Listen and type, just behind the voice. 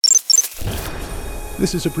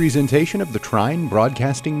This is a presentation of the Trine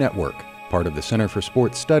Broadcasting Network, part of the Center for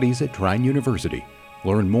Sports Studies at Trine University.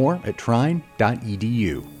 Learn more at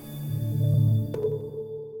trine.edu.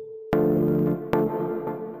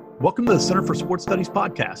 Welcome to the Center for Sports Studies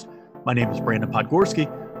podcast. My name is Brandon Podgorski,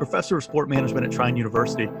 professor of sport management at Trine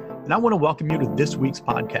University, and I want to welcome you to this week's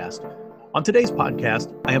podcast. On today's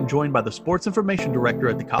podcast, I am joined by the Sports Information Director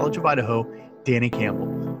at the College of Idaho, Danny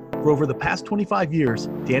Campbell. For over the past 25 years,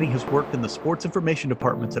 Danny has worked in the sports information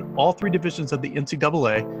departments at all three divisions of the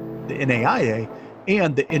NCAA, the NAIA,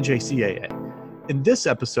 and the NJCAA. In this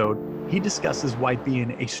episode, he discusses why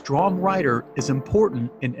being a strong writer is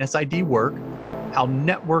important in SID work, how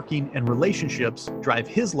networking and relationships drive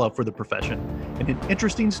his love for the profession, and an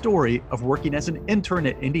interesting story of working as an intern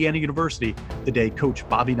at Indiana University the day Coach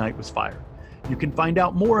Bobby Knight was fired. You can find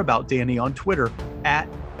out more about Danny on Twitter at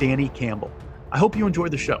Danny Campbell. I hope you enjoy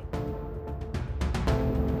the show.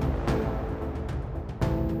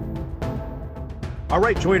 All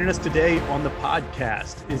right, joining us today on the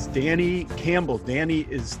podcast is Danny Campbell. Danny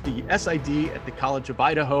is the SID at the College of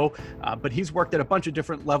Idaho, but he's worked at a bunch of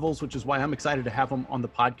different levels, which is why I'm excited to have him on the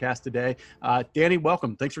podcast today. Danny,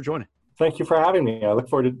 welcome. Thanks for joining. Thank you for having me. I look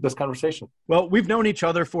forward to this conversation. Well, we've known each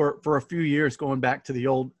other for a few years, going back to the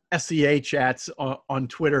old SCA chats on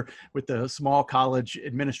Twitter with the small college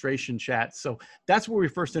administration chats. So that's where we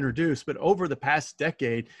first introduced. But over the past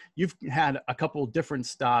decade, you've had a couple of different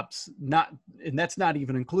stops, and that's not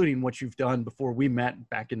even including what you've done before we met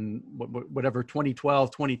back in whatever,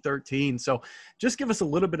 2012, 2013. So just give us a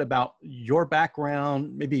little bit about your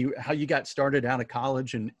background, maybe how you got started out of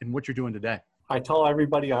college and what you're doing today. I tell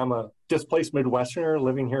everybody I'm a displaced Midwesterner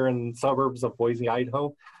living here in the suburbs of Boise,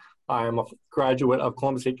 Idaho. I'm a graduate of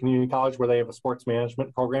Columbus State Community College, where they have a sports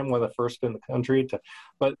management program, one of the first in the country.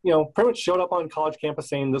 But pretty much showed up on college campus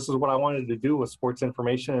saying this is what I wanted to do with sports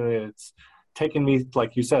information, and it's taken me,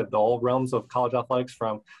 like you said, the all realms of college athletics,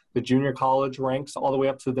 from the junior college ranks all the way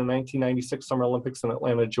up to the 1996 Summer Olympics in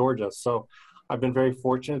Atlanta, Georgia. So I've been very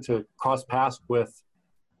fortunate to cross paths with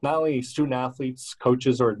not only student athletes,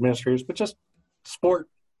 coaches, or administrators, but just sport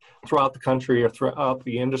throughout the country or throughout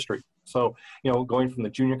the industry. So, going from the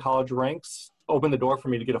junior college ranks opened the door for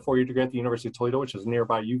me to get a 4-year degree at the University of Toledo, which is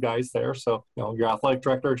nearby you guys there. So, your athletic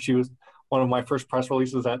director, she was one of my first press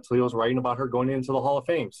releases at Toledo, was writing about her going into the Hall of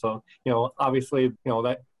Fame. So, obviously,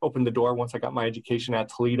 that opened the door once I got my education at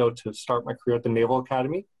Toledo to start my career at the Naval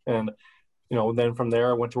Academy. And, then from there,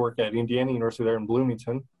 I went to work at Indiana University there in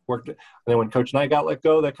Bloomington. And then when Coach Knight got let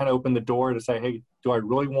go, that kind of opened the door to say, hey, do I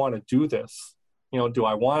really want to do this? Do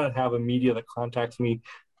I want to have a media that contacts me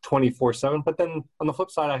 24/7? But then on the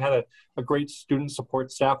flip side, I had a great student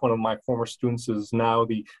support staff. One of my former students is now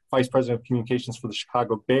the vice president of communications for the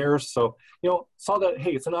Chicago Bears. So, saw that,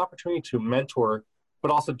 hey, it's an opportunity to mentor,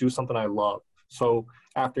 but also do something I love. So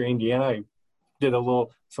after Indiana, I did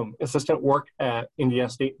some assistant work at Indiana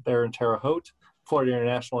State there in Terre Haute, Florida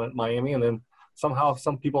International at Miami. And then somehow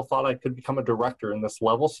some people thought I could become a director in this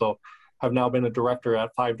level. So I've now been a director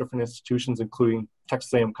at 5 different institutions, including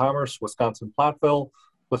Texas A&M Commerce, Wisconsin Platteville,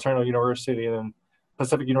 LeTourneau University, and then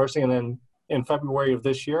Pacific University. And then in February of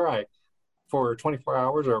this year, I, for 24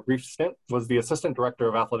 hours or a brief stint, was the assistant director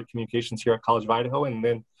of athletic communications here at College of Idaho, and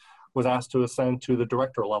then was asked to ascend to the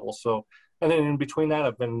director level. So, and then in between that,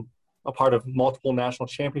 I've been a part of multiple national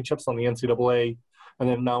championships on the NCAA, and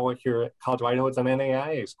then now here at College of Idaho, it's an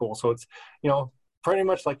NAIA school. So it's, pretty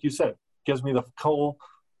much like you said, gives me the whole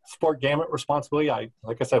sport gamut responsibility.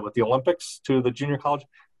 Like I said, with the Olympics to the junior college,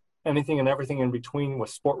 anything and everything in between, with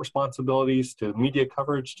sport responsibilities to media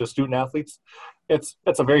coverage to student athletes. It's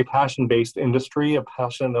a very passion-based industry, a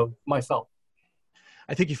passion of myself.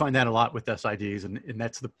 I think you find that a lot with SIDs, and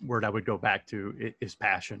that's the word I would go back to, is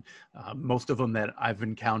passion. Most of them that I've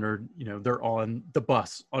encountered, they're on the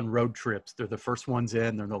bus, on road trips. They're the first ones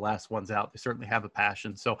in, they're the last ones out. They certainly have a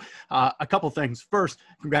passion. So a couple things. First,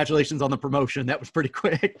 congratulations on the promotion. That was pretty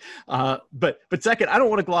quick. But second, I don't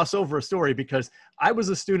want to gloss over a story, because I was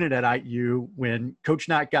a student at IU when Coach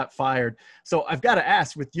Knight got fired. So I've got to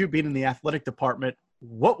ask, with you being in the athletic department,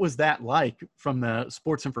 what was that like from the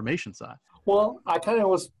sports information side? Well, I kind of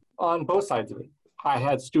was on both sides of it. I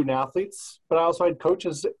had student athletes, but I also had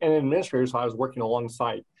coaches and administrators who I was working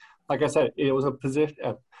alongside. Like I said, it was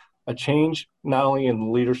a change, not only in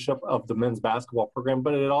the leadership of the men's basketball program,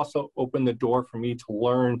 but it also opened the door for me to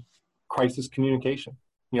learn crisis communication.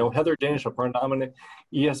 Heather Danish, a predominant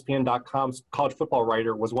ESPN.com college football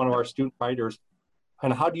writer, was one of our student writers.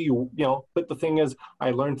 And how do you, but the thing is, I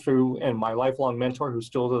learned through, and my lifelong mentor, who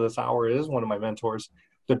still to this hour is one of my mentors,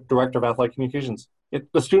 the director of athletic communications.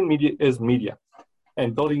 The student media is media,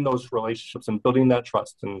 and building those relationships and building that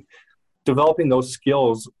trust. And developing those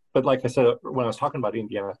skills. But like I said, when I was talking about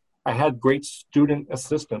Indiana, I had great student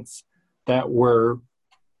assistants that were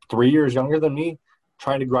 3 years younger than me,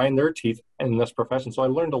 trying to grind their teeth in this profession. So I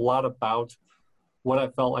learned a lot about what I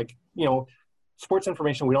felt like, sports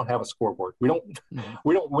information. We don't have a scoreboard. We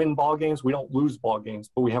don't win ball games. We don't lose ball games,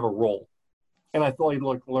 but we have a role. And I thought I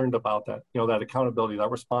learned about that, that accountability, that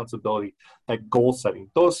responsibility, that goal setting,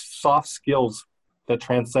 those soft skills that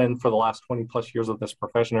transcend for the last 20 plus years of this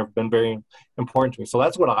profession have been very important to me. So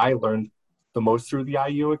that's what I learned the most through the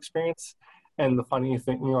IU experience. And the funny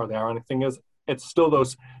thing, or the ironic thing is, it's still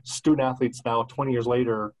those student athletes now, 20 years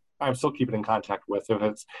later, I'm still keeping in contact with. If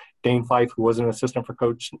it's Dane Fife, who was an assistant for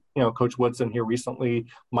Coach Woodson here recently,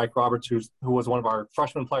 Mike Roberts, who was one of our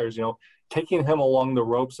freshman players, taking him along the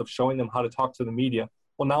ropes of showing them how to talk to the media.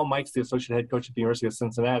 Well, now Mike's the associate head coach at the University of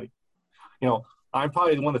Cincinnati. I'm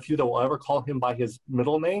probably one of the few that will ever call him by his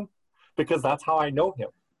middle name, because that's how I know him.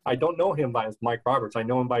 I don't know him by his Mike Roberts. I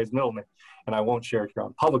know him by his middle name, and I won't share it here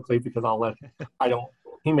on publicly because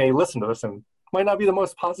he may listen to this and might not be the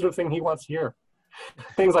most positive thing he wants to hear.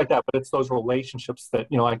 Things like that. But it's those relationships that,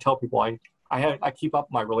 I tell people I keep up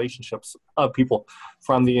my relationships of people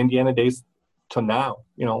from the Indiana days to now.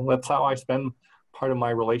 That's how I spend part of my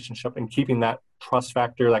relationship, and keeping that trust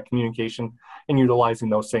factor, that communication, and utilizing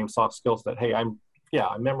those same soft skills that, hey, I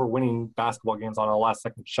remember winning basketball games on a last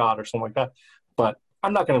second shot or something like that, but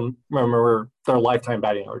I'm not going to remember their lifetime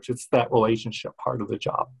batting average. It's that relationship part of the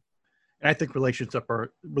job. And I think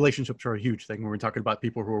relationships are a huge thing when we're talking about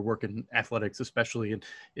people who are working athletics, especially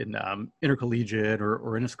in intercollegiate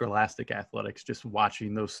or interscholastic athletics, just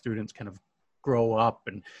watching those students kind of grow up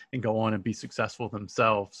and go on and be successful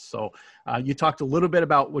themselves. So you talked a little bit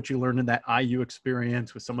about what you learned in that IU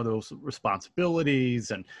experience with some of those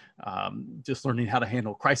responsibilities and just learning how to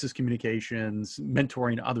handle crisis communications,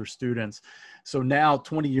 mentoring other students. So now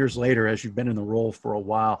 20 years later, as you've been in the role for a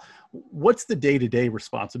while, what's the day-to-day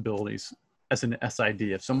responsibilities as an SID?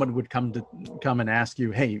 If someone would come and ask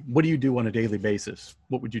you, hey, what do you do on a daily basis?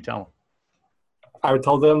 What would you tell them? I would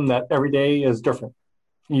tell them that every day is different.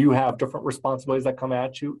 You have different responsibilities that come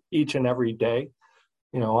at you each and every day.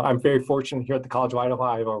 I'm very fortunate here at the College of Idaho.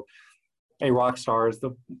 I have a rock star is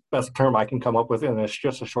the best term I can come up with in this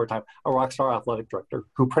just a short time. A rock star athletic director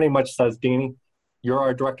who pretty much says, Danny, you're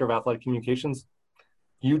our director of athletic communications.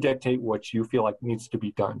 You dictate what you feel like needs to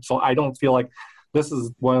be done. So I don't feel like this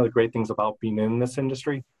is one of the great things about being in this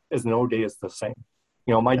industry is no day is the same.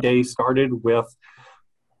 My day started with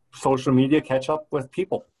social media catch up with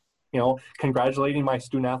people. Congratulating my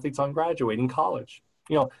student athletes on graduating college.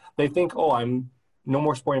 They think, I'm no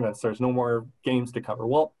more sporting events. There's no more games to cover.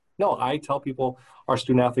 Well, no, I tell people, our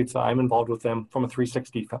student athletes, I'm involved with them from a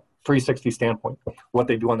 360 standpoint, what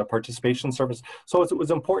they do on the participation service. So it was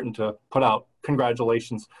important to put out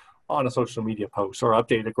congratulations on a social media post or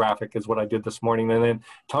update a graphic is what I did this morning. And then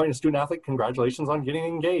telling a student athlete, congratulations on getting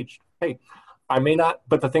engaged. Hey, I may not,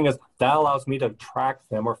 but the thing is that allows me to track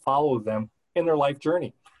them or follow them in their life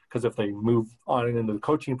journey. Because if they move on into the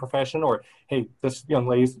coaching profession, or, hey, this young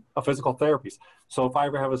lady's a physical therapist. So if I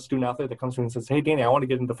ever have a student athlete that comes to me and says, hey, Danny, I want to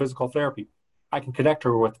get into physical therapy, I can connect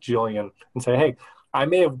her with Jillian and say, hey, I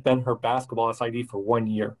may have been her basketball SID for 1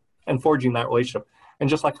 year, and forging that relationship. And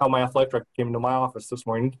just like how my athletic director came into my office this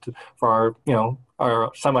morning for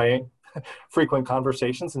our semi-frequent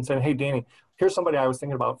conversations and said, hey, Danny, here's somebody I was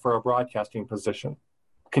thinking about for a broadcasting position.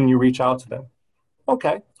 Can you reach out to them?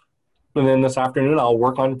 Okay. And then this afternoon, I'll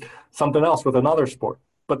work on something else with another sport.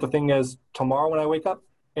 But the thing is, tomorrow when I wake up,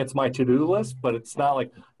 it's my to-do list, but it's not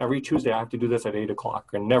like every Tuesday I have to do this at 8 o'clock,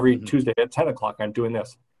 and every Tuesday at 10 o'clock I'm doing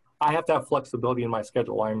this. I have to have flexibility in my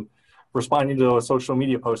schedule. I'm responding to a social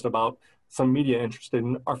media post about some media interested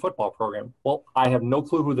in our football program. Well, I have no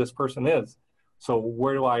clue who this person is. So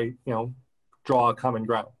where do I, draw a common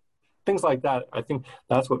ground? Things like that. I think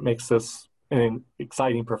that's what makes this an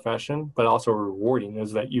exciting profession, but also rewarding,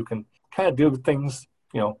 is that you can kind of do things,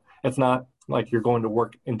 it's not like you're going to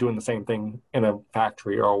work and doing the same thing in a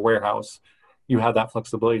factory or a warehouse. You have that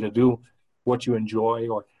flexibility to do what you enjoy,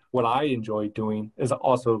 or what I enjoy doing is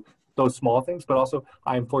also those small things, but also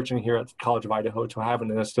I'm fortunate here at the College of Idaho to have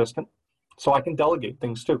an assistant, so I can delegate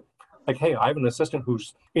things too. Like, hey, I have an assistant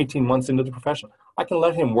who's 18 months into the profession. I can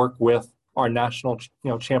let him work with our national,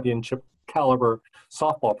 championship caliber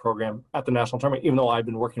softball program at the national tournament, even though I've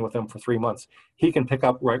been working with him for 3 months. He can pick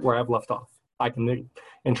up right where I've left off. I can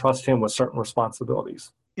entrust him with certain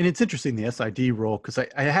responsibilities. And it's interesting, the SID role, because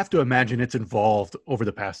I have to imagine it's evolved over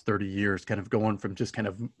the past 30 years, kind of going from just kind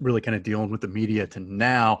of really kind of dealing with the media to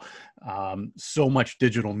now so much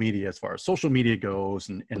digital media as far as social media goes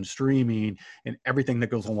and streaming and everything that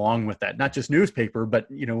goes along with that. Not just newspaper, but,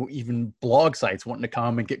 even blog sites wanting to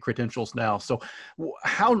come and get credentials now. So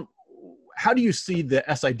how do you see the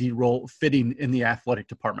SID role fitting in the athletic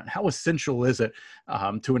department? How essential is it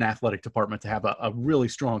to an athletic department to have a really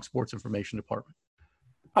strong sports information department?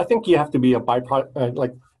 I think you have to be a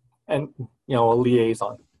byproduct, a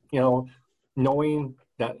liaison, knowing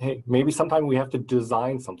that, hey, maybe sometime we have to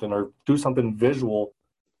design something or do something visual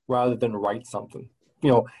rather than write something,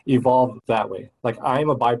 evolve that way. Like I'm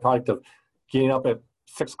a byproduct of getting up at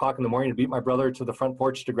 6 o'clock in the morning to beat my brother to the front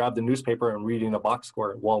porch to grab the newspaper and reading a box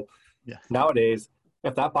score. Well, Nowadays,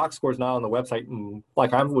 if that box score is not on the website, and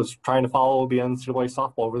like I was trying to follow the NCAA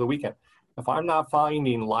softball over the weekend, if I'm not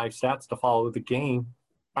finding live stats to follow the game,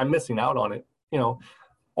 I'm missing out on it,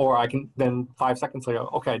 or I can then 5 seconds later,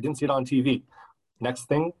 okay, I didn't see it on TV. Next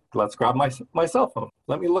thing, let's grab my cell phone.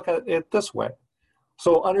 Let me look at it this way.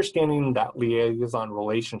 So understanding that liaison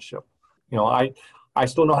relationship, I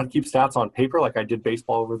still know how to keep stats on paper like I did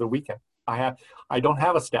baseball over the weekend. I don't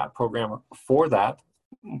have a stat program for that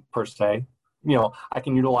per se. I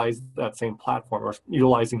can utilize that same platform or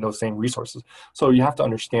utilizing those same resources. So you have to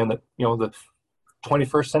understand that, the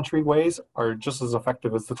 21st century ways are just as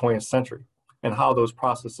effective as the 20th century and how those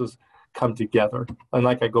processes come together. And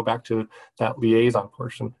like I go back to that liaison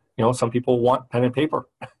portion, some people want pen and paper.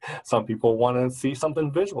 Some people want to see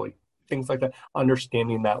something visually, things like that,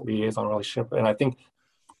 understanding that liaison relationship. And I think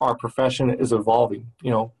our profession is evolving.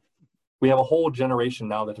 We have a whole generation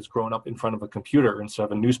now that has grown up in front of a computer instead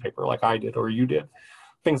of a newspaper like I did or you did,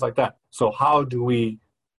 things like that. So how do we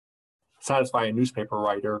satisfy a newspaper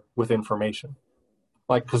writer with information?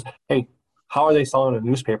 Because, hey, how are they selling a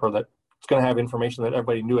newspaper that's going to have information that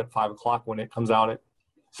everybody knew at 5 o'clock when it comes out at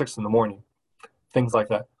 6 in the morning? Things like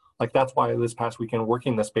that. That's why this past weekend,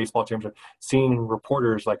 working this baseball championship, seeing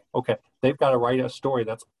reporters okay, they've got to write a story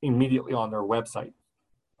that's immediately on their website,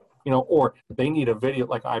 or they need a video,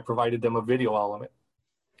 like I provided them a video element.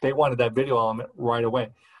 They wanted that video element right away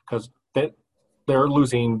because they're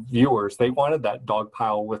losing viewers. They wanted that dog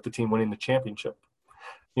pile with the team winning the championship.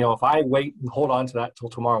 If I wait and hold on to that till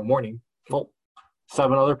tomorrow morning, well,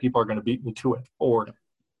 7 other people are going to beat me to it, or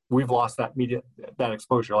we've lost that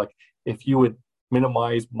exposure. If you would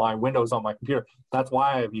minimize my windows on my computer, that's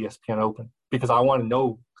why I have ESPN open, because I want to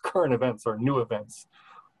know current events or new events.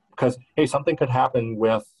 Because, hey, something could happen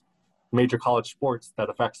with major college sports that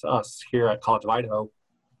affects us here at College of Idaho,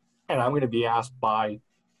 and I'm going to be asked by,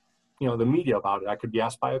 the media about it. I could be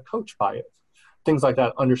asked by a coach by it. Things like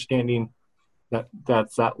that, understanding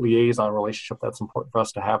that's that liaison relationship that's important for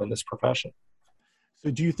us to have in this profession. So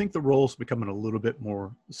do you think the role's becoming a little bit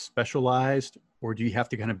more specialized, or do you have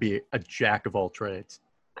to kind of be a jack of all trades?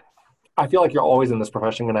 I feel like you're always in this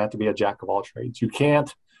profession going to have to be a jack of all trades. You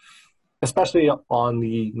can't, especially on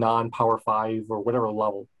the non-Power 5 or whatever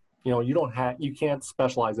level, you can't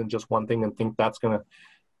specialize in just one thing and think that's going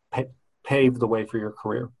to pave the way for your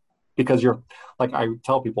career. Because like I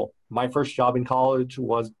tell people, my first job in college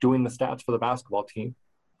was doing the stats for the basketball team.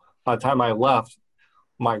 By the time I left,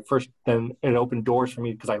 then it opened doors for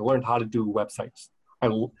me because I learned how to do websites.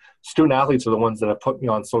 Student athletes are the ones that have put me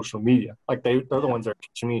on social media. They're the ones that are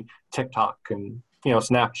teaching me TikTok and,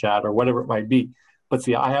 Snapchat or whatever it might be. But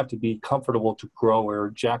see, I have to be comfortable to grow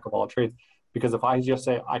or jack of all trades, because if I just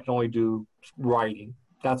say I can only do writing,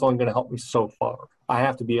 that's only going to help me so far. I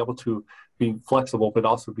have to be able to be flexible, but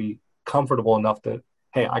also be comfortable enough that,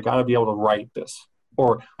 hey, I got to be able to write this,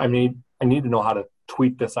 or I need to know how to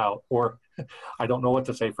tweet this out, or I don't know what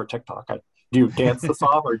to say for TikTok. Do you dance this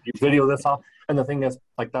off or do you video this off? And the thing is,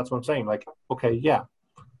 that's what I'm saying. Okay, yeah,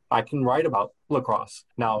 I can write about lacrosse.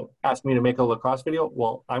 Now, ask me to make a lacrosse video.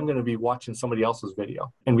 Well, I'm going to be watching somebody else's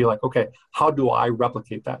video and be like, okay, how do I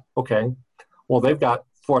replicate that? Okay, well, they've got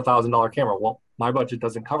 $4,000 camera. Well, my budget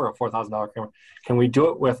doesn't cover a $4,000 camera. Can we do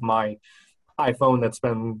it with my iPhone that's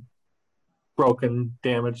been broken,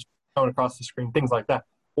 damaged, thrown across the screen, things like that?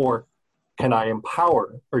 Or can I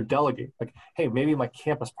empower or delegate? Hey, maybe my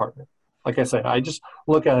campus partner. Like I said, I just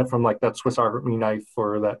look at it from that Swiss Army knife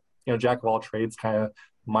or that, jack of all trades kind of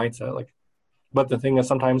mindset. But the thing is,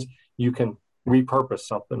 sometimes you can repurpose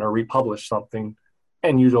something or republish something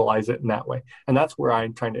and utilize it in that way. And that's where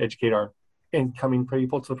I'm trying to educate our incoming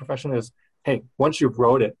people to the profession is, hey, once you've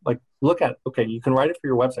wrote it, look at, okay, you can write it for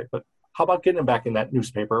your website, but how about getting it back in that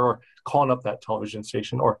newspaper or calling up that television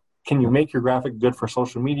station? Or can you make your graphic good for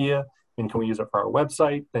social media? And can we use it for our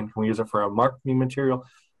website? Then can we use it for our marketing material?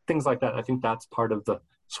 Things like that. I think that's part of the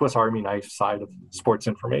Swiss Army knife side of sports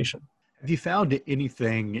information. Have you found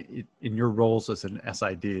anything in your roles as an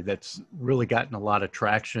SID that's really gotten a lot of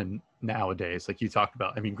traction nowadays? Like you talked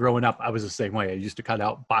about, I mean, growing up, I was the same way. I used to cut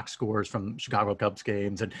out box scores from Chicago Cubs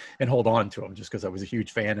games and hold on to them just because I was a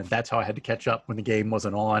huge fan. And that's how I had to catch up when the game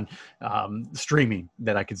wasn't on streaming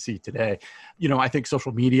that I could see today. You know, I think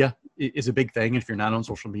social media is a big thing. If you're not on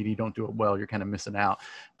social media, you don't do it well, you're kind of missing out.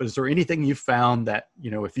 But is there anything you found that, you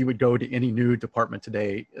know, if you would go to any new department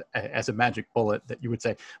today as a magic bullet that you would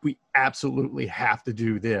say, we absolutely have to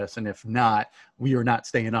do this, and if not, we are not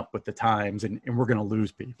staying up with the times and we're going to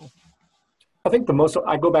lose people? I think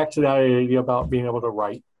I go back to that idea about being able to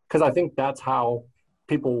write, because I think that's how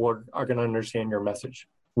people are going to understand your message.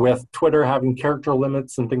 With Twitter having character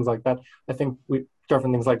limits and things like that, I think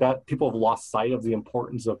different things like that, people have lost sight of the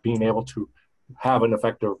importance of being able to have an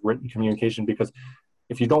effective written communication, because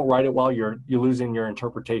if you don't write it well, you're losing your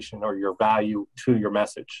interpretation or your value to your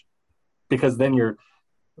message. Because then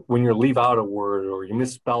when you leave out a word or you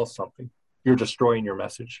misspell something, you're destroying your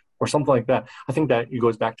message or something like that. I think that it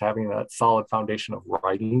goes back to having that solid foundation of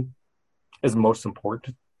writing is most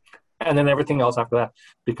important. And then everything else after that,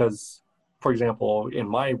 because, for example, in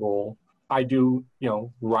my role, I do,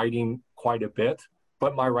 writing quite a bit,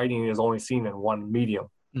 but my writing is only seen in one medium,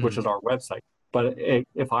 which is our website. But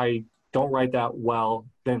if I don't write that well,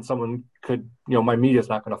 then someone could, my media is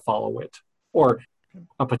not going to follow it. Or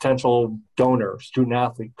a potential donor, student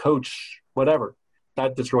athlete, coach, whatever,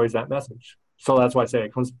 that destroys that message. So that's why I say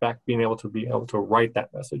it comes back to being able to write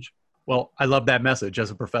that message. Well, I love that message. As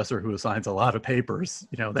a professor who assigns a lot of papers,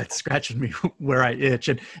 that's scratching me where I itch,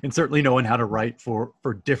 and certainly knowing how to write for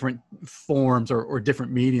different forms or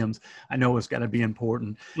different mediums, I know is going to be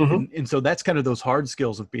important. Mm-hmm. And so that's kind of those hard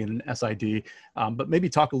skills of being an SID, but maybe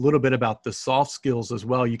talk a little bit about the soft skills as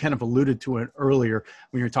well. You kind of alluded to it earlier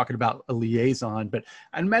when you were talking about a liaison, but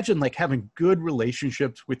I imagine like having good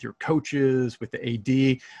relationships with your coaches, with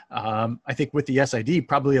the AD. I think with the SID,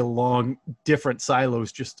 probably along different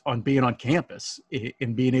silos just on being on campus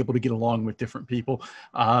and being able to get along with different people.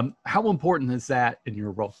 How important is that in your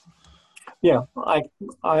role? Yeah,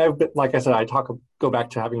 I've been, like I said, go back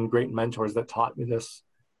to having great mentors that taught me this,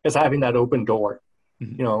 is having that open door.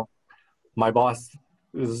 Mm-hmm. My boss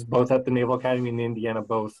is both at the Naval Academy and Indiana,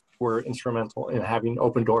 both were instrumental in having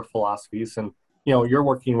open door philosophies. And, you're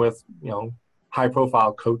working with, high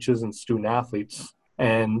profile coaches and student athletes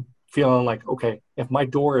and feeling like, okay, if my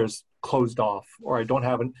door is closed off or I don't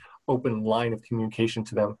have an open line of communication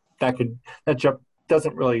to them, that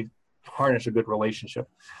doesn't really harness a good relationship,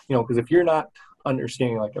 because if you're not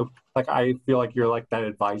understanding, like I feel like you're like that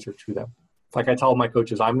advisor to them. Like I tell my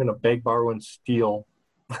coaches, I'm going to beg, borrow, and steal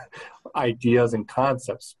ideas and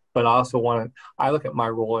concepts, but I look at my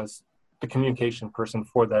role as the communication person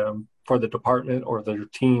for them, for the department or their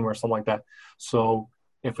team or something like that. So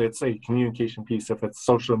if it's a communication piece, if it's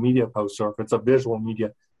social media posts, or if it's a visual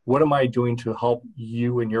media, what am I doing to help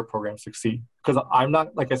you and your program succeed? Because I'm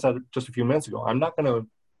not, like I said just a few minutes ago, I'm not going to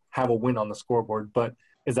have a win on the scoreboard, but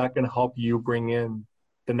is that going to help you bring in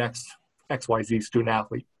the next XYZ student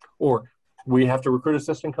athlete? Or we have to recruit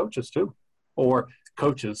assistant coaches too, or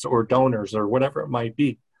coaches or donors or whatever it might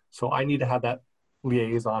be. So I need to have that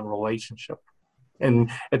liaison relationship. And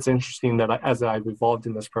it's interesting that as I've evolved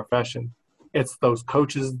in this profession, it's those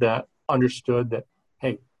coaches that understood that,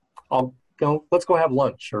 hey, let's go have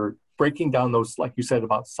lunch, or breaking down those, like you said,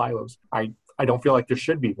 about silos. I don't feel like there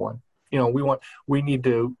should be one. We need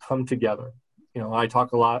to come together. I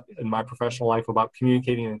talk a lot in my professional life about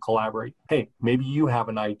communicating and collaborate. Hey, maybe you have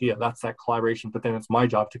an idea. That's that collaboration, but then it's my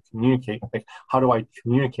job to communicate. Like, how do I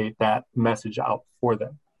communicate that message out for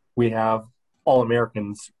them? We have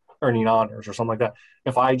All-Americans earning honors or something like that.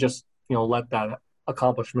 If I just, let that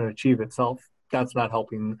accomplishment achieve itself, that's not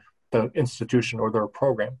helping the institution or their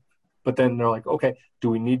program. But then they're like, okay, do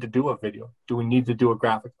we need to do a video? Do we need to do a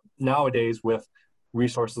graphic? Nowadays, with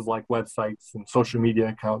resources like websites and social media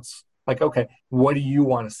accounts, like, okay, what do you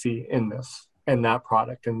want to see in this and that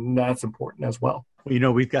product? And that's important as well.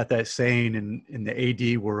 Well, we've got that saying in the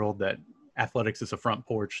AD world that athletics is a front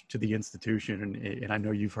porch to the institution. And I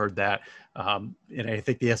know you've heard that. And I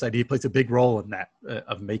think the SID plays a big role in that,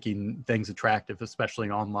 of making things attractive, especially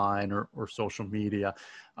online or social media.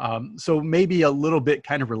 So maybe a little bit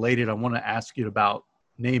kind of related, I want to ask you about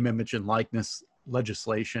name, image, and likeness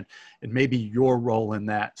legislation and maybe your role in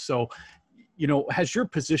that. So, has your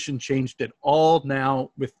position changed at all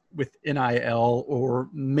now with NIL? Or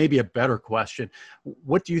maybe a better question,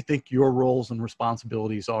 what do you think your roles and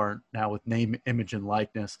responsibilities are now with name, image, and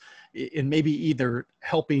likeness, and maybe either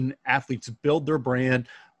helping athletes build their brand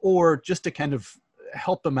or just to kind of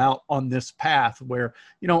help them out on this path where,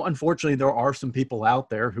 unfortunately there are some people out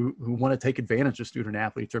there who want to take advantage of student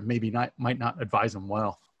athletes, or maybe might not advise them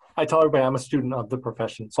well. I tell everybody I'm a student of the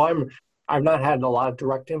profession. So I've not had a lot of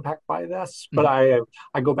direct impact by this, but I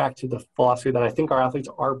go back to the philosophy that I think our athletes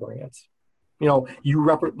are brands.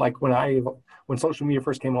 Like when social media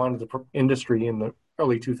first came on to the industry in the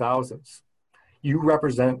early 2000s, you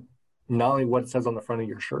represent not only what it says on the front of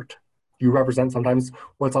your shirt, you represent sometimes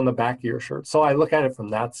what's on the back of your shirt. So I look at it from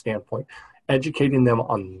that standpoint, educating them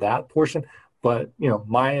on that portion. But,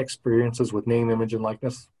 my experiences with name, image, and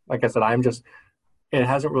likeness, like I said, it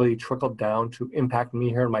hasn't really trickled down to impact me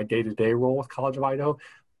here in my day-to-day role with College of Idaho,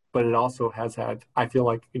 but it also has I feel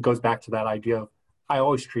like it goes back to that idea of, I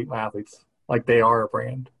always treat my athletes like they are a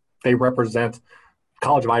brand. They represent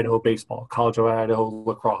College of Idaho baseball, College of Idaho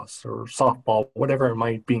lacrosse, or softball, whatever it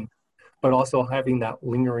might be, but also having that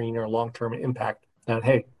lingering or long-term impact that,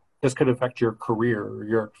 hey, this could affect your career,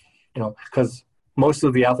 or because most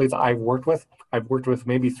of the athletes I've worked with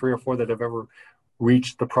maybe 3 or 4 that have ever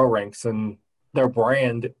reached the pro ranks, and their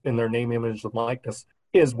brand and their name, image, and likeness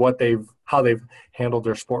is how they've handled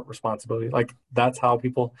their sport responsibility. Like, that's how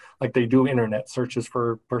people, like, they do internet searches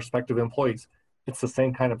for prospective employees. It's the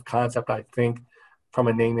same kind of concept, I think, from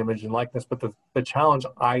a name, image, and likeness. But the challenge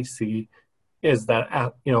I see is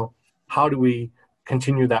that, how do we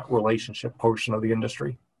continue that relationship portion of the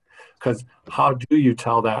industry? Because how do you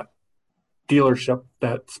tell that dealership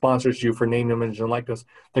that sponsors you for name, image, and likeness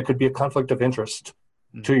there could be a conflict of interest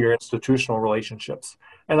to your institutional relationships?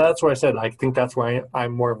 And that's what I said. I think that's why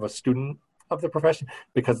I'm more of a student of the profession,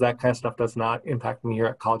 because that kind of stuff does not impact me here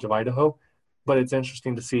at College of Idaho. But it's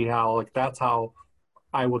interesting to see how, like, that's how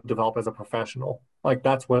I will develop as a professional. Like,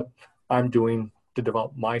 that's what I'm doing to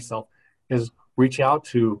develop myself, is reach out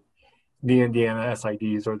to the Indiana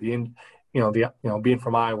SIDs, or being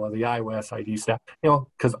from Iowa, the Iowa SID staff,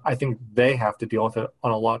 because I think they have to deal with it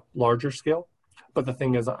on a lot larger scale. But the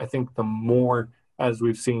thing is, I think the more, as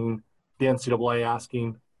we've seen the NCAA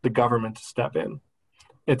asking the government to step in,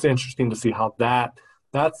 it's interesting to see how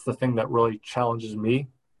that's the thing that really challenges me,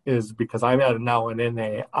 is because I'm at now an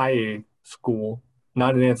NAIA school,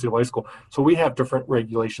 not an NCAA school. So we have different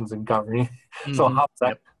regulations in governing. So how's that?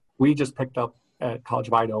 Yep. We just picked up at College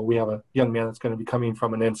of Idaho, we have a young man that's going to be coming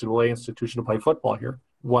from an NCAA institution to play football here.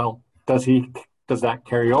 Well, does that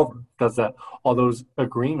carry over? Does that, all those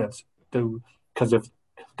agreements do, because if,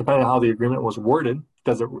 depending on how the agreement was worded,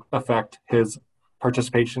 does it affect his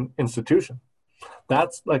participation institution?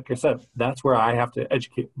 That's, like I said, that's where I have to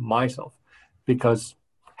educate myself, because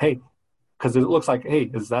it looks like, hey,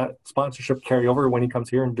 is that sponsorship carry over when he comes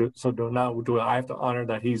here? And do I have to honor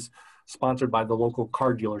that he's sponsored by the local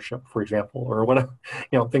car dealership, for example, or whatever,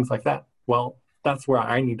 things like that? Well, that's where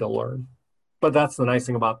I need to learn. But that's the nice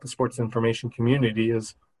thing about the sports information community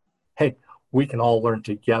is, hey, we can all learn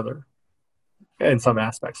together in some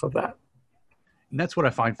aspects of that. And that's what I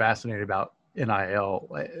find fascinating about NIL.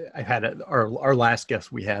 I had our last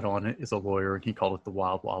guest we had on it is a lawyer, and he called it the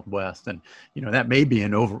Wild Wild West. And that may be a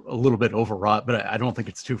little bit overwrought, but I don't think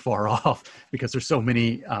it's too far off, because there's so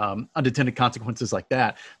many unintended consequences like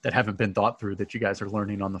that haven't been thought through, that you guys are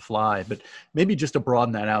learning on the fly. But maybe just to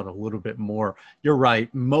broaden that out a little bit more, you're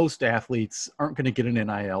right, most athletes aren't going to get an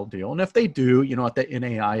NIL deal, and if they do, at the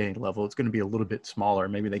NAIA level, it's going to be a little bit smaller.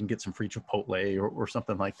 Maybe they can get some free Chipotle or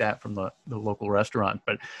something like that from the local restaurant.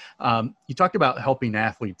 But you talked about helping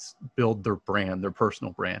athletes build their brand, their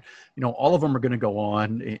personal brand. All of them are going to go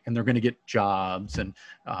on and they're going to get jobs, and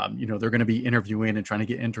they're going to be interviewing and trying to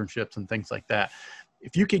get internships and things like that.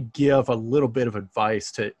 If you could give a little bit of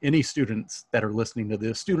advice to any students that are listening to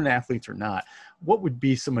this, student athletes or not, what would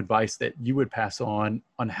be some advice that you would pass on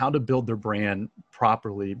how to build their brand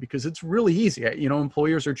properly? Because it's really easy.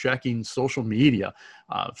 Employers are checking social media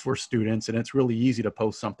for students, and it's really easy to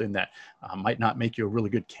post something that might not make you a really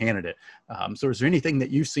good candidate. So is there anything that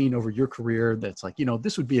you've seen over your career that's like,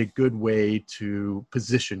 this would be a good way to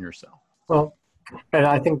position yourself? Well, and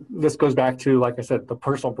I think this goes back to, like I said, the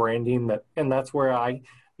personal branding, and that's where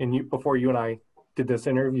before you and I did this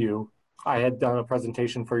interview, I had done a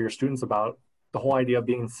presentation for your students about the whole idea of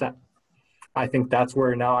being set. I think that's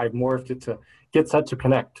where now I've morphed it to get set to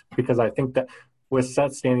connect, because I think that with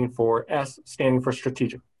set standing for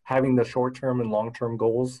strategic, having the short-term and long-term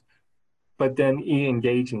goals, but then E,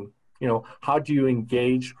 engaging. How do you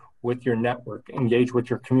engage with your network, engage with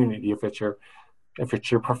your community? If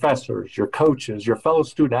it's your professors, your coaches, your fellow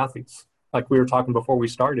student athletes, like we were talking before we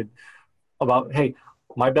started about, hey,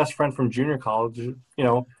 my best friend from junior college,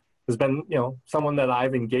 is has been, someone that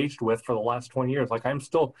I've engaged with for the last 20 years. Like I'm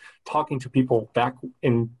still talking to people back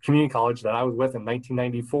in community college that I was with in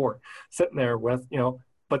 1994, sitting there with,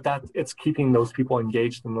 but it's keeping those people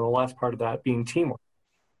engaged. And the last part of that being teamwork.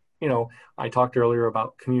 I talked earlier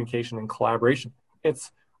about communication and collaboration.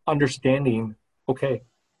 It's understanding, okay,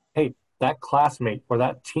 hey, that classmate or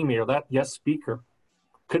that teammate or that guest speaker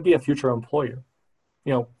could be a future employer.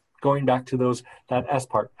 Going back to that S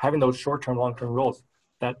part, having those short-term, long-term goals,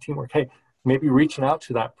 that teamwork. Hey, maybe reaching out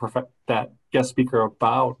to that guest speaker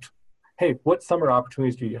about, hey, what summer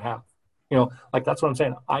opportunities do you have? Like that's what I'm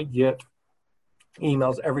saying. I get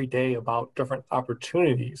emails every day about different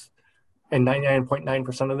opportunities, and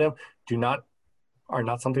 99.9% of them are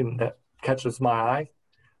not something that catches my eye.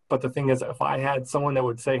 But the thing is, if I had someone that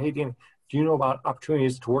would say, hey, Dean, do you know about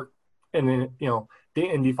opportunities to work in the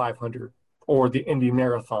Indy 500 or the Indy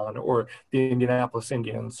Marathon or the Indianapolis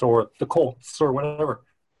Indians or the Colts or whatever?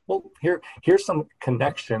 Well, here's some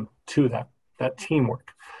connection to that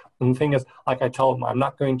teamwork. And the thing is, like I tell them, I'm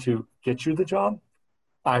not going to get you the job.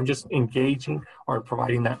 I'm just engaging or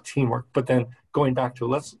providing that teamwork. But then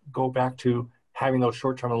let's go back to having those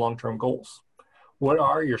short-term and long-term goals. What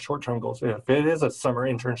are your short-term goals? If it is a summer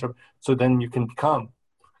internship, so then you can become,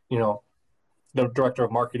 the director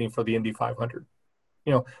of marketing for the Indy 500.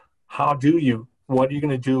 What are you going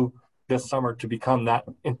to do this summer to become that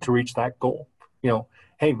and to reach that goal?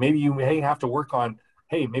 Hey, maybe you may have to work on,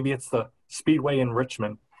 hey, maybe it's the Speedway in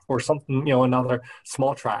Richmond or something, another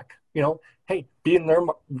small track. Hey, being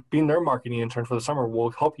their marketing intern for the summer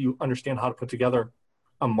will help you understand how to put together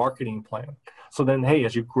a marketing plan. So then, hey,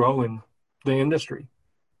 as you grow in the industry,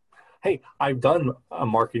 hey, I've done a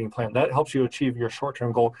marketing plan. That helps you achieve your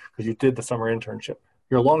short-term goal because you did the summer internship.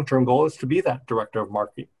 Your long-term goal is to be that director of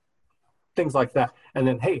marketing, things like that. And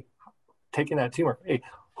then, hey, taking that teamwork, hey,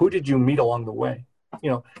 who did you meet along the way?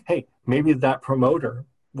 Hey, maybe that promoter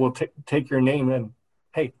will take your name and,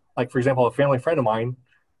 hey, like for example, a family friend of mine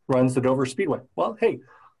runs the Dover Speedway. Well, hey,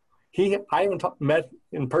 I haven't met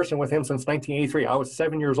in person with him since 1983. I was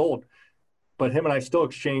 7 years old, but him and I still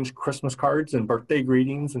exchange Christmas cards and birthday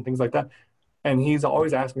greetings and things like that. And he's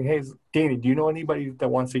always asking me, hey, Danny, do you know anybody that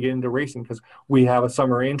wants to get into racing? Because we have a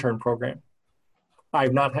summer intern program.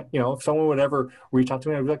 I've not, if someone would ever reach out to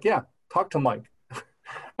me, I'd be like, yeah, talk to Mike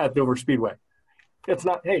at Dover Speedway. It's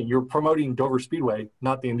not, hey, you're promoting Dover Speedway,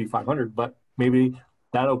 not the Indy 500, but maybe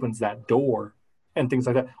that opens that door and things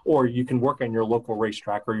like that. Or you can work on your local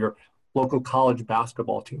racetrack or your local college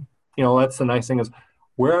basketball team. That's the nice thing is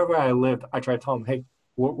wherever I lived, I try to tell them, hey,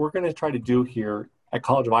 what we're going to try to do here at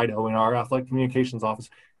College of Idaho in our athletic communications office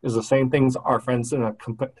is the same things our friends and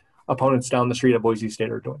opponents down the street at Boise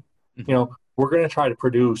State are doing. Mm-hmm. We're going to try to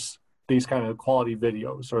produce these kind of quality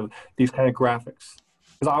videos or these kind of graphics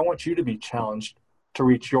because I want you to be challenged to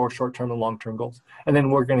reach your short-term and long-term goals. And then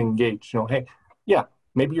we're going to engage, hey, yeah,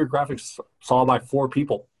 maybe your graphics saw by 4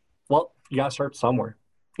 people. Well, you got to start somewhere,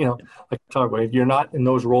 like I talk about, if you're not in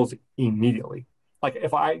those roles immediately. Like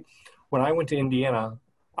when I went to Indiana,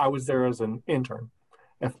 I was there as an intern.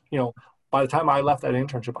 If, by the time I left that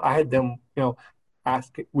internship, I had them,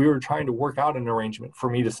 we were trying to work out an arrangement for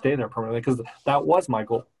me to stay there permanently because that was my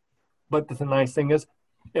goal. But the nice thing is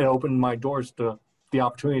it opened my doors to the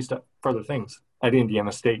opportunities to further things at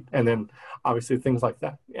Indiana State. And then obviously things like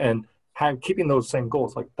that. And keeping those same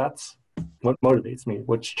goals, like that's what motivates me,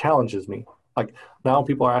 which challenges me. Like now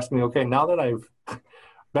people are asking me, okay, now that I've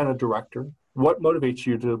been a director, what motivates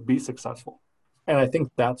you to be successful? And I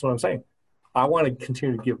think that's what I'm saying. I want to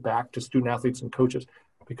continue to give back to student athletes and coaches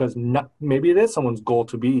because maybe it is someone's goal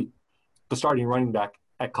to be the starting running back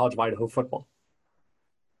at College of Idaho football.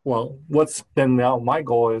 Well, now my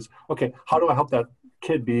goal is, okay, how do I help that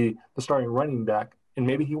kid be the starting running back? And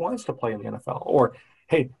maybe he wants to play in the NFL. Or,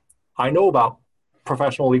 hey, I know about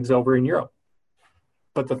professional leagues over in Europe.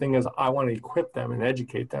 But the thing is, I want to equip them and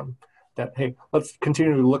educate them that, hey, let's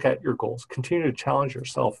continue to look at your goals, continue to challenge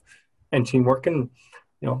yourself and teamwork and,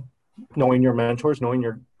 knowing your mentors, knowing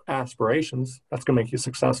your aspirations, that's going to make you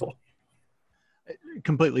successful. I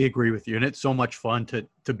completely agree with you. And it's so much fun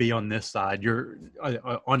to be on this side. You're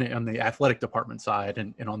on the athletic department side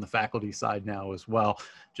and on the faculty side now as well,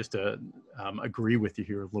 just to agree with you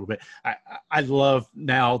here a little bit. I love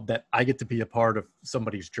now that I get to be a part of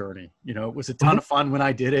somebody's journey. It was a ton of fun when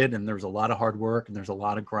I did it, and there's a lot of hard work and there's a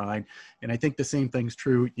lot of grind. And I think the same thing's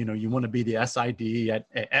true. You want to be the SID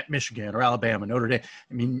at Michigan or Alabama, Notre Dame.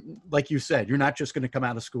 I mean, like you said, you're not just going to come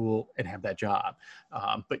out of school and have that job.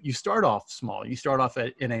 But you start off small. You start off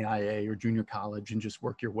at NAIA or junior college and just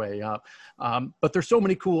work your way up. But there's so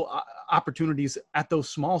many cool opportunities at those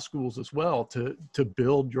small schools as well to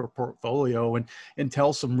build your portfolio and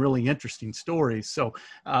tell some really interesting stories. So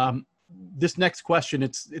this next question,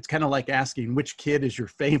 it's kind of like asking which kid is your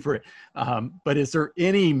favorite. But is there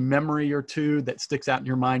any memory or two that sticks out in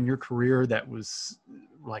your mind, in your career, that was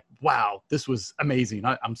like, wow, this was amazing.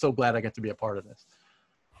 I'm so glad I got to be a part of this.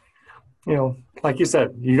 Like you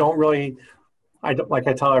said, you don't really, I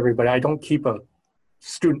tell everybody, I don't keep a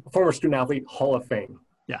former student athlete Hall of Fame.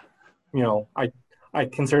 Yeah. I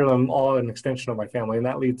consider them all an extension of my family. And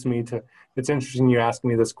that leads me to, it's interesting you asked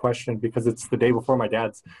me this question because it's the day before my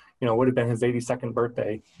dad's, would have been his 82nd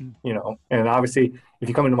birthday, and obviously if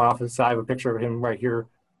you come into my office, I have a picture of him right here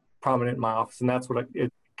prominent in my office. And that's what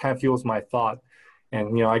it kind of fuels my thought.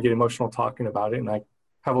 And, I get emotional talking about it, and I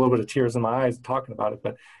have a little bit of tears in my eyes talking about it.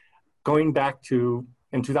 But going back to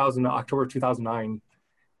in October 2009,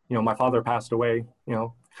 my father passed away,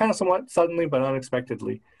 kind of somewhat suddenly, but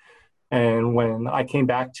unexpectedly. And when I came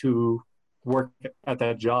back to work at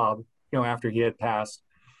that job, after he had passed,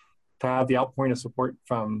 to have the outpouring of support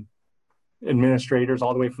from administrators,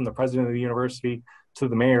 all the way from the president of the university to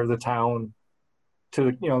the mayor of the town,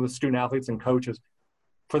 to the student athletes and coaches,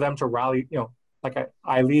 for them to rally, I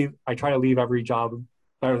try to leave every job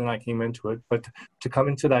better than I came into it, but to come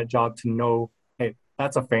into that job to know, hey,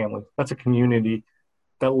 that's a family, that's a community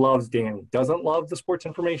that loves Danny, doesn't love the sports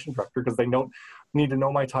information director because they don't need to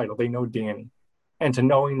know my title, they know Danny. And to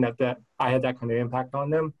knowing that I had that kind of impact on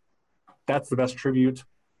them, that's the best tribute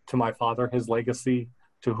to my father, his legacy,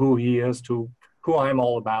 to who he is, to who I'm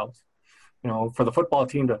all about. For the football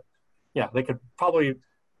team they could probably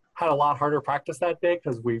had a lot harder practice that day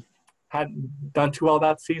because we hadn't done too well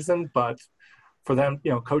that season, but for them,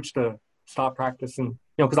 coach to stop practice and,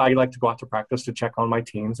 because I like to go out to practice to check on my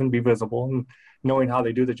teams and be visible and knowing how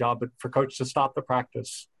they do the job, but for coach to stop the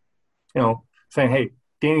practice, saying, hey,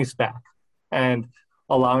 Danny's back, and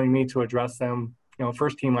allowing me to address them, the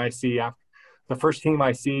first team I see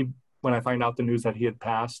when I find out the news that he had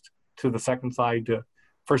passed, to the second side, to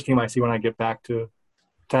first team I see when I get back, to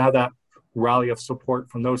have that rally of support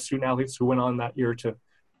from those student athletes who went on that year to,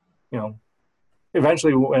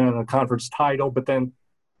 eventually win a conference title. But then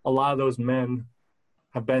a lot of those men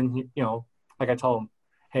have been, like I tell them,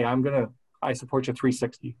 hey, I support you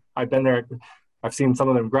 360. I've been there. I've seen some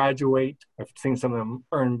of them graduate. I've seen some of them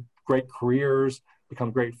earn great careers,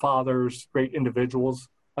 become great fathers, great individuals.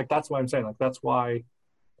 That's why I'm saying, that's why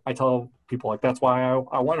I tell people, that's why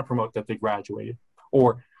I want to promote that they graduated,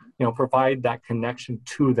 or, provide that connection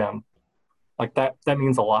to them. That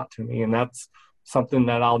means a lot to me. And that's something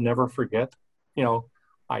that I'll never forget.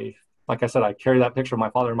 Like I said, I carry that picture of my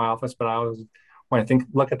father in my office, but when I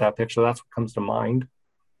look at that picture, that's what comes to mind.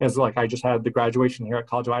 Is I just had the graduation here at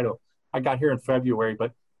College of Idaho. I got here in February,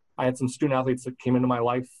 but I had some student athletes that came into my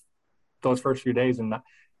life those first few days,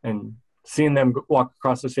 and seeing them walk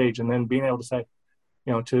across the stage, and then being able to say,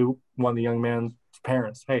 to one of the young man's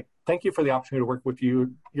parents, hey, thank you for the opportunity to work with your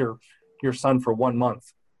son for 1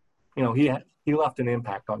 month. He left an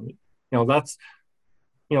impact on me. That's,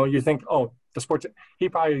 you think, oh, the sports, he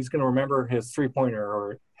probably is going to remember his 3-pointer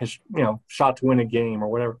or his, shot to win a game or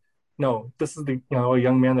whatever. No, this is a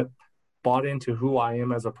young man that bought into who I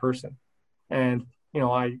am as a person. And,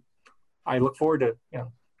 I look forward to,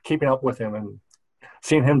 keeping up with him and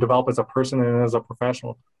seeing him develop as a person and as a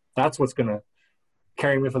professional. That's what's going to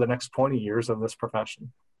carry me for the next 20 years of this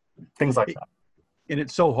profession. Things like that. And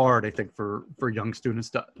it's so hard, I think, for young students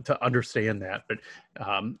to understand that. But,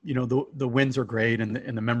 the wins are great, and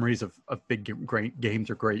the memories of great games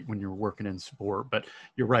are great when you're working in sport. But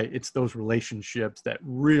you're right. It's those relationships that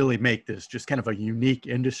really make this just kind of a unique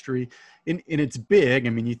industry. And it's big. I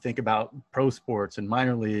mean, you think about pro sports and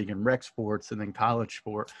minor league and rec sports and then college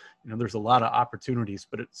sport. There's a lot of opportunities,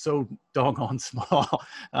 but it's so doggone small.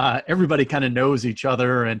 Everybody kind of knows each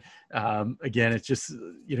other. And again, it's just,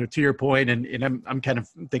 to your point, and I'm kind of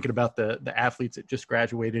thinking about the athletes that just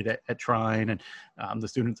graduated at Trine, and the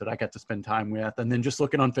students that I got to spend time with, and then just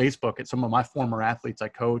looking on Facebook at some of my former athletes I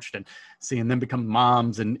coached and seeing them become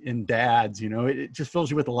moms and dads. It just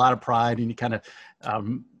fills you with a lot of pride, and you kind of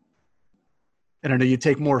I don't know, you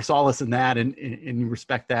take more solace in that and you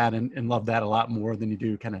respect that and love that a lot more than you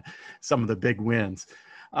do kind of some of the big wins.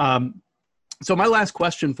 So my last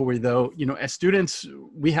question for you, though, as students,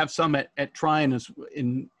 we have some at Trine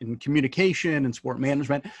in communication and sport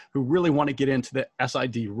management who really want to get into the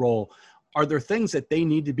SID role. Are there things that they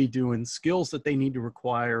need to be doing, skills that they need to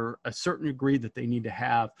require, a certain degree that they need to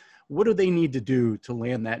have? What do they need to do to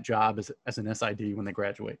land that job as an SID when they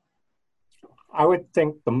graduate? I would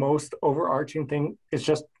think the most overarching thing is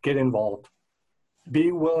just get involved.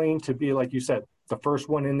 Be willing to be, like you said, the first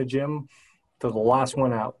one in the gym to the last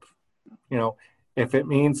one out. If it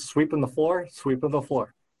means sweeping the floor,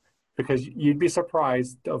 because you'd be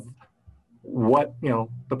surprised of what,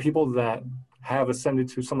 the people that have ascended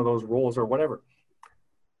to some of those roles or whatever,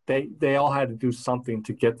 they all had to do something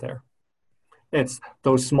to get there. It's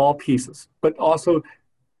those small pieces, but also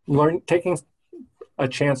taking a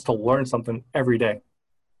chance to learn something every day.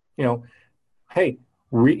 Hey,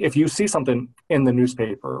 if you see something in the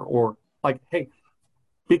newspaper or hey,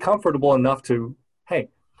 be comfortable enough to, hey,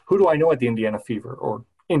 who do I know at the Indiana Fever or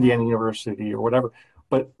Indiana University or whatever?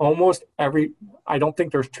 But I don't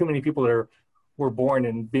think there's too many people that were born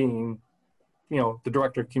in being, the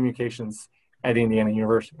director of communications at Indiana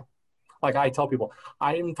University. Like I tell people,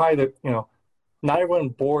 I am probably not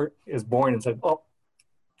everyone is born and said, oh,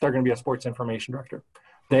 they're going to be a sports information director.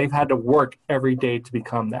 They've had to work every day to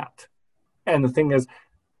become that. And the thing is,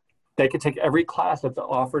 they could take every class that's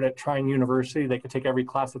offered at Trine University. They could take every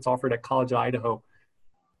class that's offered at College of Idaho.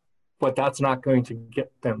 But that's not going to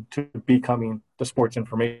get them to becoming the sports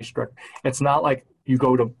information director. It's not like you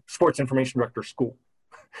go to sports information director school.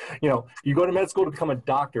 You go to med school to become a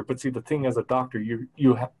doctor, but see, the thing as a doctor,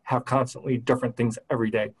 you have constantly different things every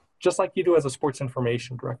day, just like you do as a sports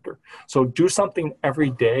information director. So do something every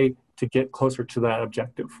day to get closer to that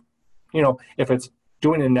objective. If it's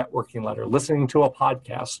doing a networking letter, listening to a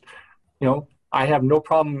podcast, I have no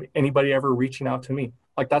problem anybody ever reaching out to me.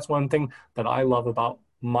 Like that's one thing that I love about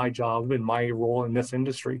my job and my role in this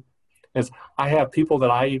industry is I have people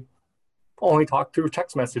that I only talk through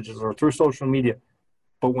text messages or through social media.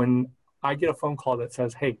 But when I get a phone call that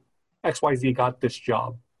says, hey, XYZ got this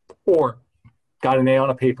job or got an A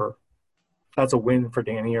on a paper, that's a win for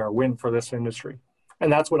Danny or a win for this industry.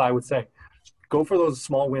 And that's what I would say. Go for those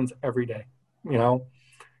small wins every day.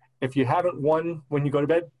 If you haven't won when you go to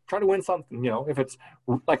bed, try to win something. If it's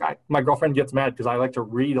like my girlfriend gets mad because I like to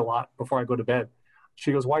read a lot before I go to bed.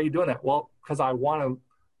 She goes, why are you doing that? Well, because I want to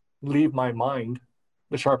leave my mind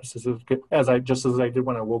the sharpest as I did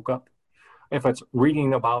when I woke up. If it's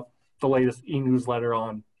reading about the latest e-newsletter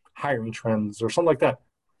on hiring trends or something like that,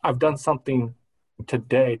 I've done something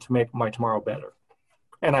today to make my tomorrow better.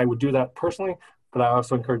 And I would do that personally, but I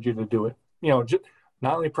also encourage you to do it, just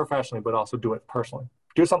not only professionally, but also do it personally.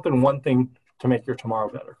 Do one thing to make your tomorrow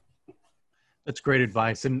better. That's great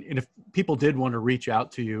advice. And if people did want to reach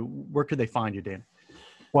out to you, where could they find you, Dan?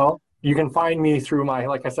 Well, you can find me through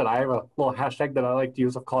like I said, I have a little hashtag that I like to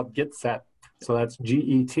use called GetSet. So that's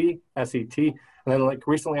GETSET. And then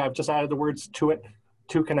recently I've just added the words to it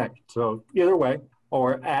to connect. So either way,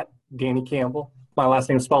 or at Danny Campbell. My last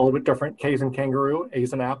name is spelled a little bit different. K's in kangaroo,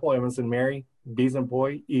 A's in apple, M's in Mary, B's in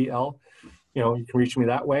boy, E-L. You can reach me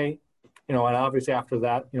that way. And obviously after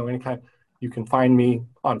that, you can find me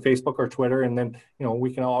on Facebook or Twitter. And then,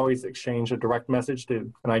 we can always exchange a direct message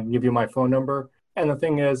and I can give you my phone number. And the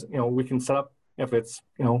thing is, we can set up, if it's,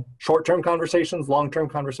 short-term conversations, long-term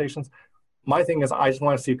conversations. My thing is, I just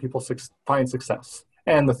want to see people find success.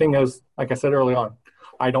 And the thing is, like I said early on,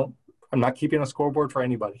 I'm not keeping a scoreboard for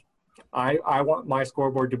anybody. I want my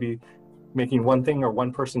scoreboard to be making one thing or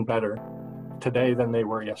one person better today than they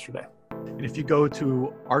were yesterday. And if you go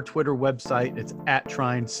to our Twitter website, it's at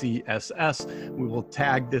TrineCSS. We will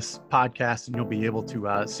tag this podcast and you'll be able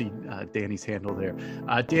to see Danny's handle there.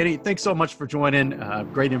 Danny, thanks so much for joining.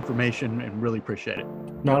 Great information and really appreciate it.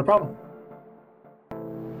 Not a problem.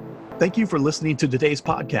 Thank you for listening to today's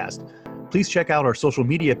podcast. Please check out our social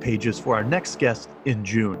media pages for our next guest in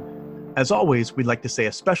June. As always, we'd like to say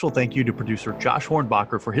a special thank you to producer Josh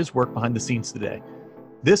Hornbacher for his work behind the scenes today.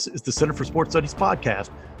 This is the Center for Sports Studies podcast,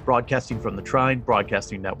 broadcasting from the Trine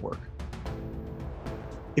Broadcasting Network.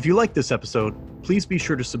 If you like this episode, please be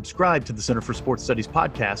sure to subscribe to the Center for Sports Studies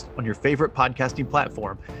podcast on your favorite podcasting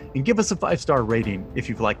platform and give us a 5-star rating if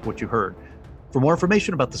you've liked what you heard. For more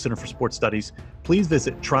information about the Center for Sports Studies, please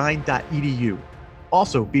visit trine.edu.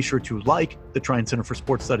 Also, be sure to like the Trine Center for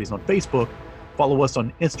Sports Studies on Facebook, follow us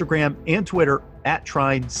on Instagram and Twitter at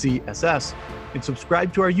TrineCSS, and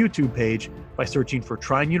subscribe to our YouTube page by searching for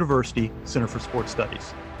Trine University Center for Sports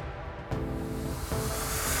Studies.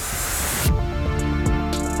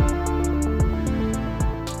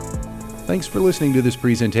 Thanks for listening to this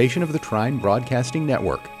presentation of the Trine Broadcasting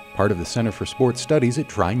Network, part of the Center for Sports Studies at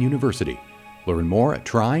Trine University. Learn more at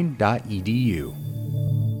trine.edu.